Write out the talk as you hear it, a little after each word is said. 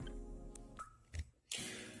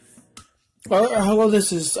Hello,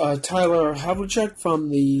 this is Tyler Havlicek from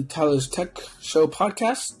the Tyler's Tech Show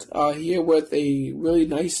podcast, here with a really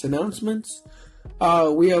nice announcement.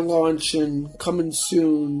 We are launching, coming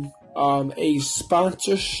soon, a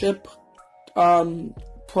sponsorship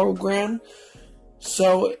program.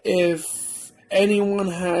 So if anyone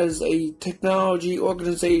has a technology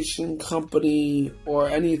organization, company, or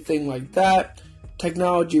anything like that,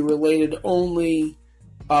 technology related only,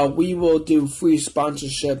 we will do free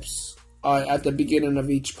sponsorships at the beginning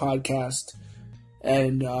of each podcast,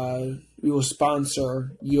 and we will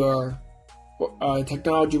sponsor your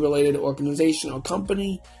technology related organization or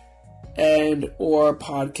company and or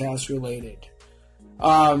podcast related.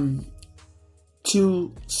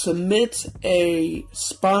 To submit a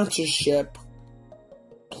sponsorship,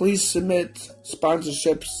 please submit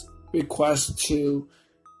sponsorships requests to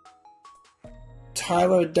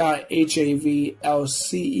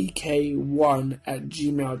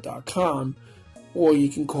tyler.havlcek1@gmail.com, or you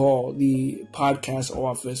can call the podcast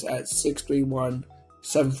office at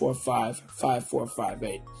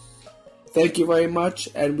 631-745-5458. Thank you very much,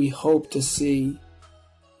 and we hope to see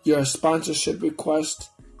your sponsorship request,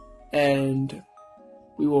 and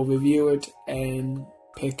we will review it and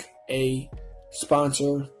pick a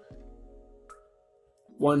sponsor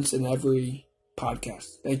once in every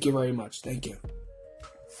podcast. Thank you very much. Thank you.